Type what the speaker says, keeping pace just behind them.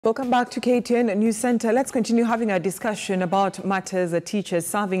Welcome back to KTN News Center. Let's continue having a discussion about matters of teachers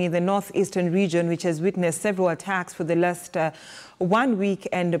serving in the northeastern region, which has witnessed several attacks for the last 1 week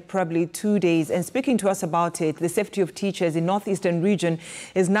and probably 2 days. And speaking to us about it, the safety of teachers in northeastern region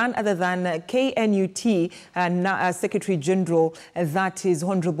is none other than KNUT Secretary General, that is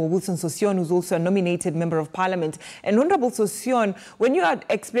Honorable Wilson Sossion, who's also a nominated Member of Parliament. And Honorable Sossion, when you are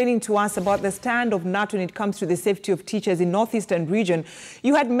explaining to us about the stand of KNUT when it comes to the safety of teachers in northeastern region,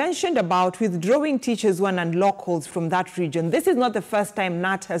 you had mentioned about withdrawing teachers who are non-locals from that region. This is not the first time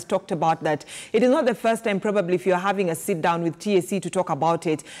KNUT has talked about that. It is not the first time probably if you're having a sit down with TSC to talk about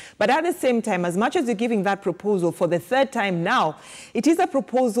it. But at the same time, as much as you're giving that proposal for the third time now, it is a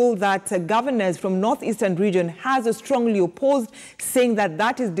proposal that governors from northeastern region has strongly opposed, saying that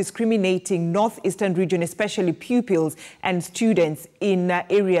that is discriminating northeastern region, especially pupils and students in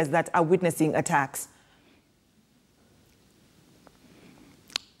areas that are witnessing attacks.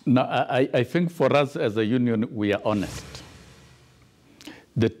 No, I think for us as a union, we are honest.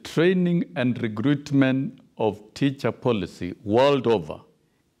 The training and recruitment of teacher policy world over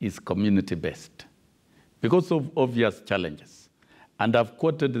is community-based because of obvious challenges. And I've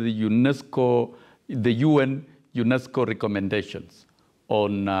quoted the UN UNESCO recommendations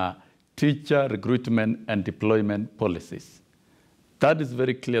on teacher recruitment and deployment policies. That is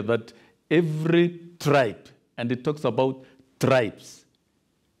very clear that every tribe, and it talks about tribes,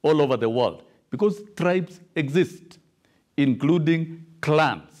 all over the world, because tribes exist, including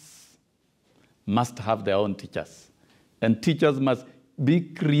clans, must have their own teachers. And teachers must be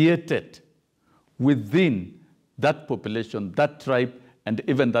created within that population, that tribe, and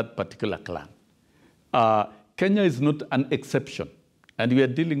even that particular clan. Kenya is not an exception, and we are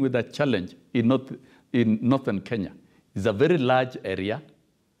dealing with a challenge in northern Kenya. It's a very large area,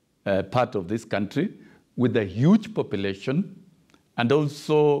 part of this country, with a huge population, and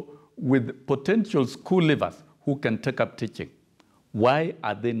also with potential school leavers who can take up teaching. Why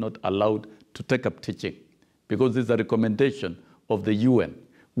are they not allowed to take up teaching? Because it's a recommendation of the UN.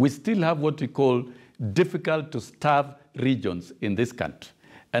 We still have what we call difficult to serve regions in this country.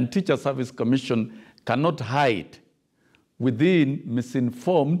 And Teacher Service Commission cannot hide within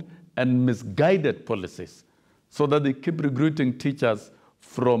misinformed and misguided policies so that they keep recruiting teachers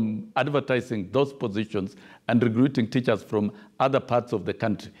from advertising those positions and recruiting teachers from other parts of the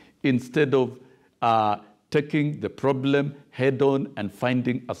country instead of taking the problem head on and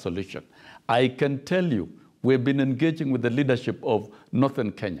finding a solution. I can tell you, we've been engaging with the leadership of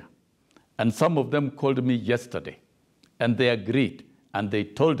Northern Kenya, and some of them called me yesterday, and they agreed, and they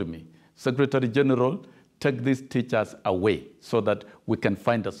told me, Secretary General, take these teachers away so that we can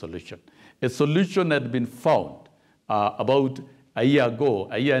find a solution. A solution had been found about a year ago,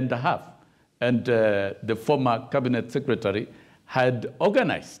 a year and a half, and the former cabinet secretary had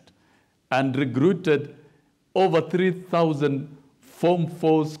organized and recruited over 3,000 Form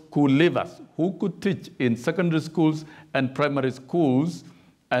 4 school leavers who could teach in secondary schools and primary schools,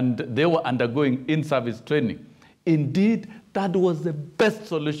 and they were undergoing in-service training. Indeed, that was the best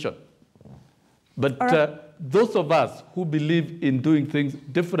solution. But those of us who believe in doing things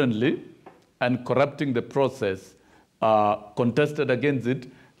differently and corrupting the process contested against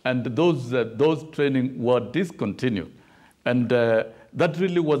it, and those training were discontinued. And that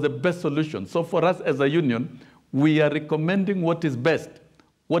really was the best solution. So for us as a union, we are recommending what is best,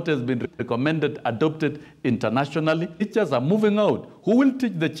 what has been recommended, adopted internationally. Teachers are moving out. Who will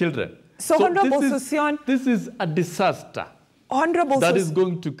teach the children? So Honorable Sossion, this is a disaster that is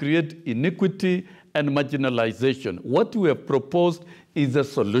going to create inequity and marginalization. What we have proposed is a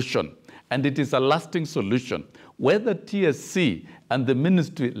solution, and it is a lasting solution. Whether TSC and the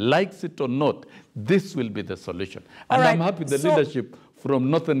ministry likes it or not, this will be the solution. And I'm happy the leadership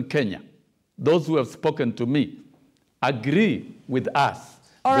from Northern Kenya, those who have spoken to me, agree with us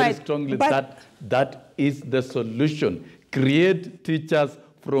very strongly that that is the solution. Create teachers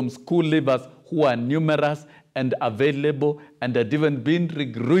from school leavers who are numerous and available and had even been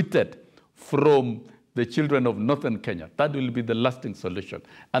recruited from the children of Northern Kenya. That will be the lasting solution.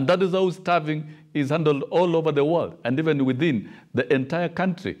 And that is how starving is handled all over the world and even within the entire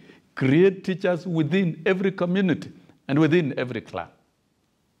country. Create teachers within every community and within every clan.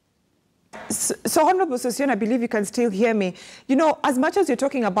 So Honorable Sossion, I believe you can still hear me. You know, as much as you're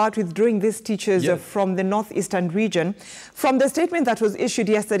talking about withdrawing these teachers from the northeastern region, from the statement that was issued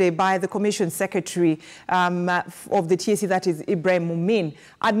yesterday by the Commission Secretary of the TSC, that is Ibrahim Mumin,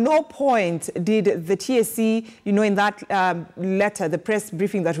 at no point did the TSC, you know, in that letter, the press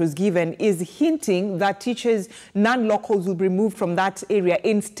briefing that was given, is hinting that teachers, non-locals, will be removed from that area.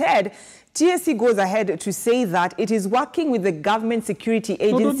 Instead, TSC goes ahead to say that it is working with the government security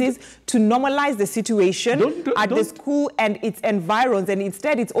agencies to normalize the situation at the school and its environs, and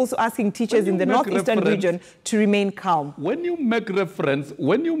instead it's also asking teachers in the northeastern region to remain calm. When you make reference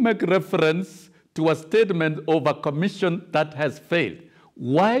to a statement of a commission that has failed,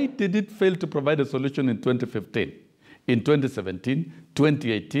 why did it fail to provide a solution in 2015? In 2017,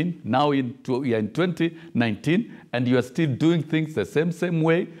 2018, now we are in 2019, and you are still doing things the same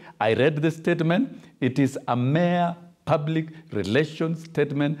way. I read the statement. It is a mere public relations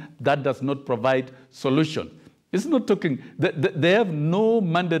statement that does not provide solution. It's not talking, they have no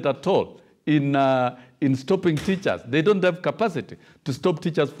mandate at all in stopping teachers. They don't have capacity to stop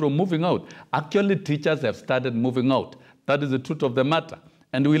teachers from moving out. Actually, teachers have started moving out. That is the truth of the matter.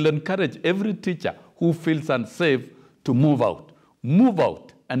 And we'll encourage every teacher who feels unsafe to move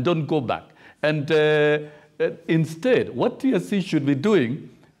out and don't go back. And instead, what TSC should be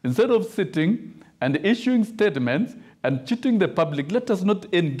doing, instead of sitting and issuing statements and cheating the public, let us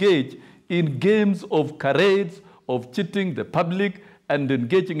not engage in games of charades, of cheating the public and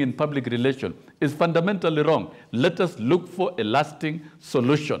engaging in public relations. It's fundamentally wrong. Let us look for a lasting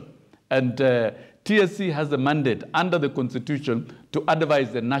solution. And TSC has a mandate under the Constitution to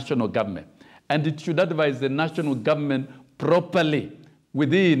advise the national government. And it should advise the national government properly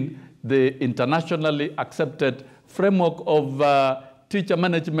within the internationally accepted framework of teacher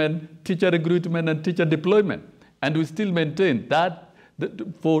management, teacher recruitment, and teacher deployment. And we still maintain that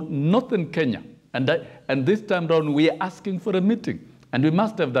for northern Kenya, and this time around, we are asking for a meeting, and we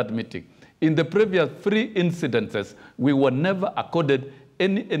must have that meeting. In the previous 3 incidences, we were never accorded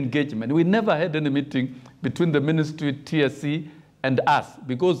any engagement. We never had any meeting between the ministry, TSC, and us,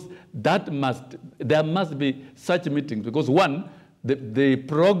 because there must be such meetings, because one, the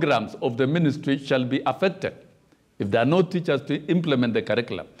programs of the ministry shall be affected if there are no teachers to implement the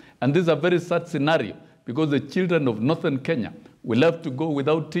curriculum. And this is a very sad scenario, because the children of northern Kenya will have to go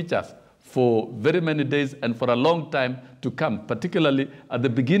without teachers for very many days and for a long time to come, particularly at the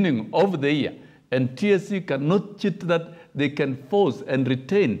beginning of the year. And TSC cannot cheat that they can force and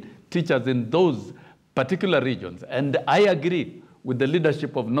retain teachers in those particular regions. And I agree with the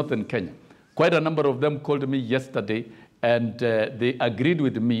leadership of northern Kenya. Quite a number of them called me yesterday, and they agreed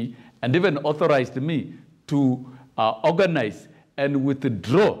with me and even authorized me to organize and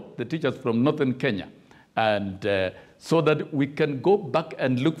withdraw the teachers from northern Kenya, and so that we can go back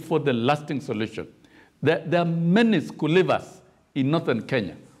and look for the lasting solution. There are many school leavers in northern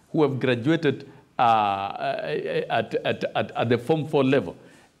Kenya who have graduated at the Form 4 level,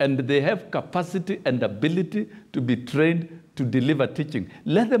 and they have capacity and ability to be trained to deliver teaching.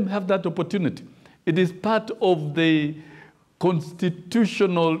 Let them have that opportunity. It is part of the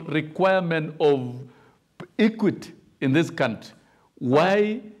constitutional requirement of equity in this country.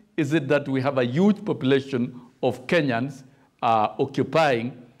 Why is it that we have a huge population of Kenyans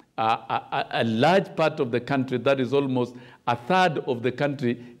occupying a large part of the country, that is almost a third of the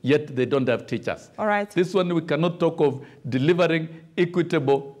country, yet they don't have teachers? All right. This one, we cannot talk of delivering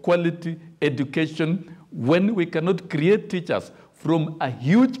equitable quality education when we cannot create teachers from a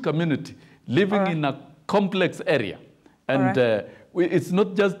huge community living in a complex area. And it's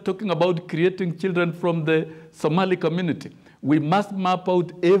not just talking about creating children from the Somali community. We must map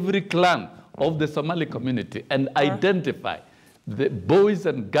out every clan of the Somali community and identify the boys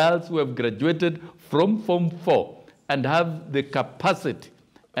and girls who have graduated from Form 4 and have the capacity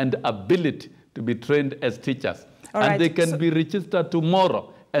and ability to be trained as teachers. And they can be registered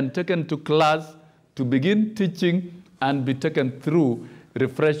tomorrow and taken to class to begin teaching and be taken through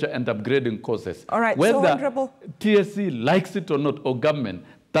refresher and upgrading courses. All right. Whether so Honorable TSC likes it or not, or government,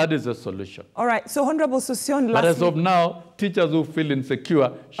 that is a solution. All right. So Honorable Sosion, but as of now, teachers who feel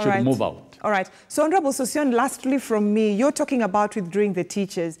insecure should move out. All right. So Honorable Sosion, lastly from me, you're talking about withdrawing the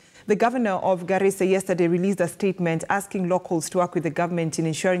teachers. The governor of Garissa yesterday released a statement asking locals to work with the government in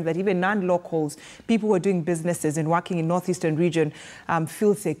ensuring that even non-locals, people who are doing businesses and working in northeastern region,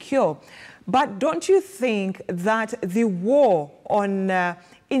 feel secure. But don't you think that the war on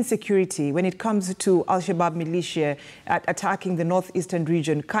insecurity when it comes to Shabaab militia attacking the northeastern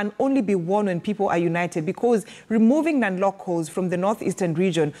region can only be won when people are united? Because removing non-locals from the northeastern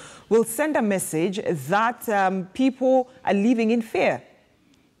region will send a message that people are living in fear.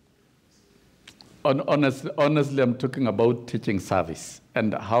 Honestly, I'm talking about teaching service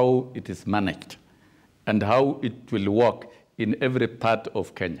and how it is managed and how it will work in every part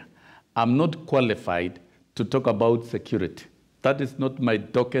of Kenya. I'm not qualified to talk about security. That is not my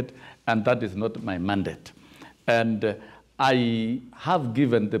docket, and that is not my mandate. And I have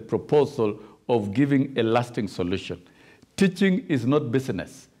given the proposal of giving a lasting solution. Teaching is not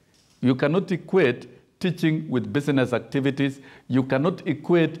business. You cannot equate teaching with business activities. You cannot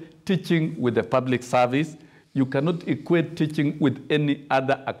equate teaching with the public service. You cannot equate teaching with any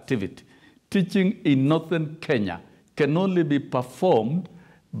other activity. Teaching in northern Kenya can only be performed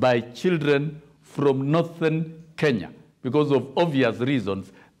by children from northern Kenya because of obvious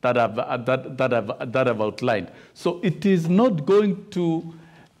reasons that I've outlined. So it is not going to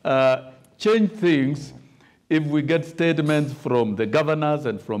change things if we get statements from the governors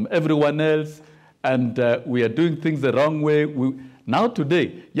and from everyone else, and we are doing things the wrong way. Now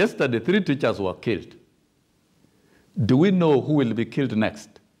today, yesterday, 3 teachers were killed. Do we know who will be killed next?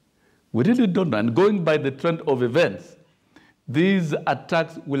 We really don't know. And going by the trend of events, these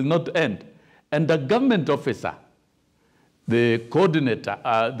attacks will not end. And the government officer, the coordinator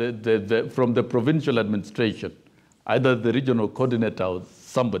from the provincial administration, either the regional coordinator or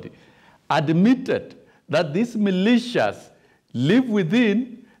somebody, admitted that these militias live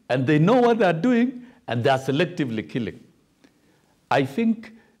within and they know what they're doing and they are selectively killing. I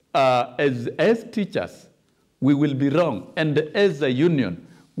think as teachers, we will be wrong. And as a union,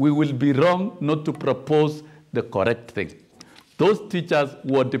 we will be wrong not to propose the correct thing. Those teachers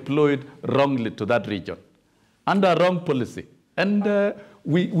were deployed wrongly to that region under wrong policy. And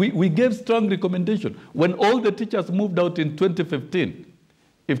we gave strong recommendation. When all the teachers moved out in 2015,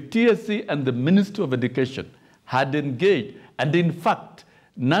 if TSC and the Ministry of Education had engaged, and in fact,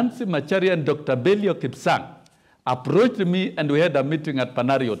 Nancy Macharia and Dr. Belio Kipsang approached me and we had a meeting at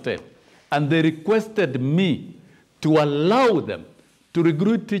Panari Hotel, and they requested me to allow them to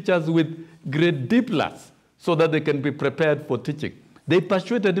recruit teachers with grade D+ so that they can be prepared for teaching. They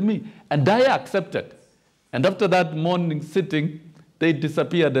persuaded me, and I accepted. And after that morning sitting, they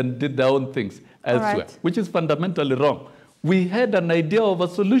disappeared and did their own things elsewhere, which is fundamentally wrong. We had an idea of a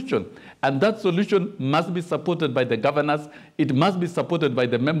solution, and that solution must be supported by the governors, it must be supported by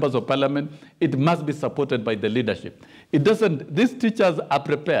the members of parliament, it must be supported by the leadership. It doesn't, these teachers are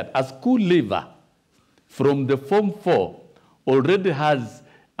prepared. A school leaver from the Form 4 already has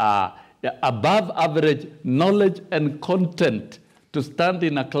above average knowledge and content to stand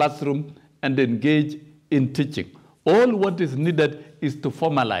in a classroom and engage in teaching. All what is needed is to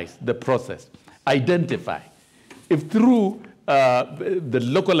formalize the process, identify. If through the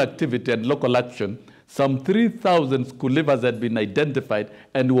local activity and local action, some 3,000 school leavers had been identified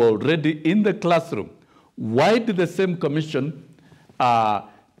and were already in the classroom, why did the same commission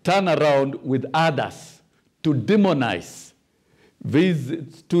turn around with others to demonize these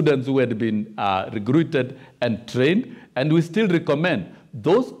students who had been recruited and trained? And we still recommend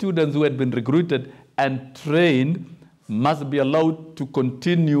those students who had been recruited and trained must be allowed to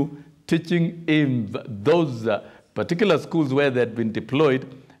continue teaching in those particular schools where they had been deployed,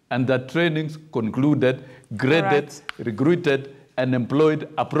 and their trainings concluded, graded, recruited, and employed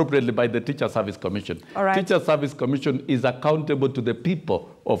appropriately by the Teacher Service Commission. Teacher Service Commission is accountable to the people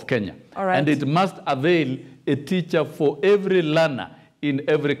of Kenya. And it must avail a teacher for every learner in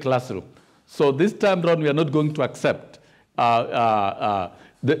every classroom. So this time around, we are not going to accept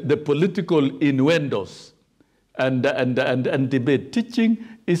the political innuendos and debate. Teaching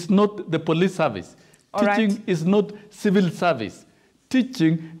is not the police service. Teaching is not civil service.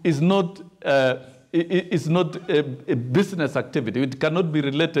 Teaching is not a business activity. It cannot be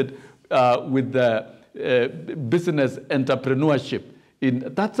related with business entrepreneurship.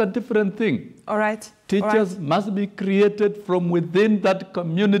 That's a different thing. Teachers must be created from within that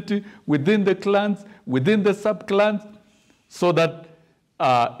community, within the clans, within the sub-clans, so that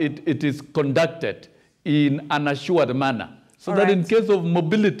it is conducted in an assured manner. So that in case of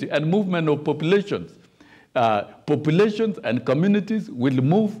mobility and movement of populations, populations and communities will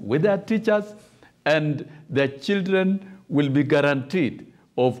move with their teachers, and their children will be guaranteed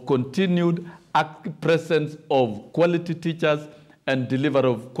of continued presence of quality teachers and delivery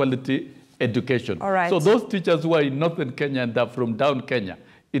of quality education. So those teachers who are in northern Kenya and are from down Kenya,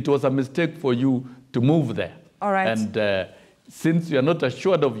 it was a mistake for you to move there. And since you are not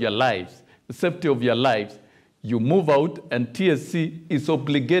assured of your lives, the safety of your lives, you move out, and TSC is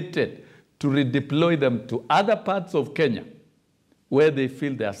obligated to redeploy them to other parts of Kenya where they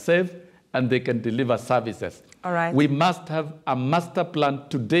feel they are safe and they can deliver services. We must have a master plan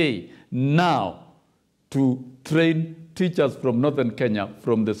today, now, to train teachers from northern Kenya,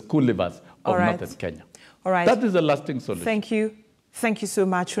 from the school leavers of northern Kenya. That is a lasting solution. Thank you. Thank you so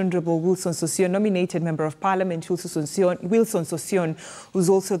much, Honorable Wilson Sossion, nominated Member of Parliament, Wilson Sossion, who's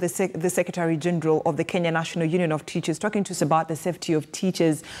also the Secretary General of the Kenya National Union of Teachers, talking to us about the safety of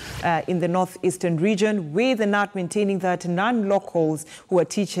teachers in the northeastern region, with the KNUT maintaining that non-locals who are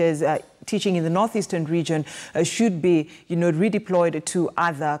teachers teaching in the northeastern region should be, redeployed to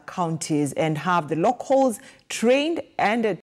other counties and have the locals trained and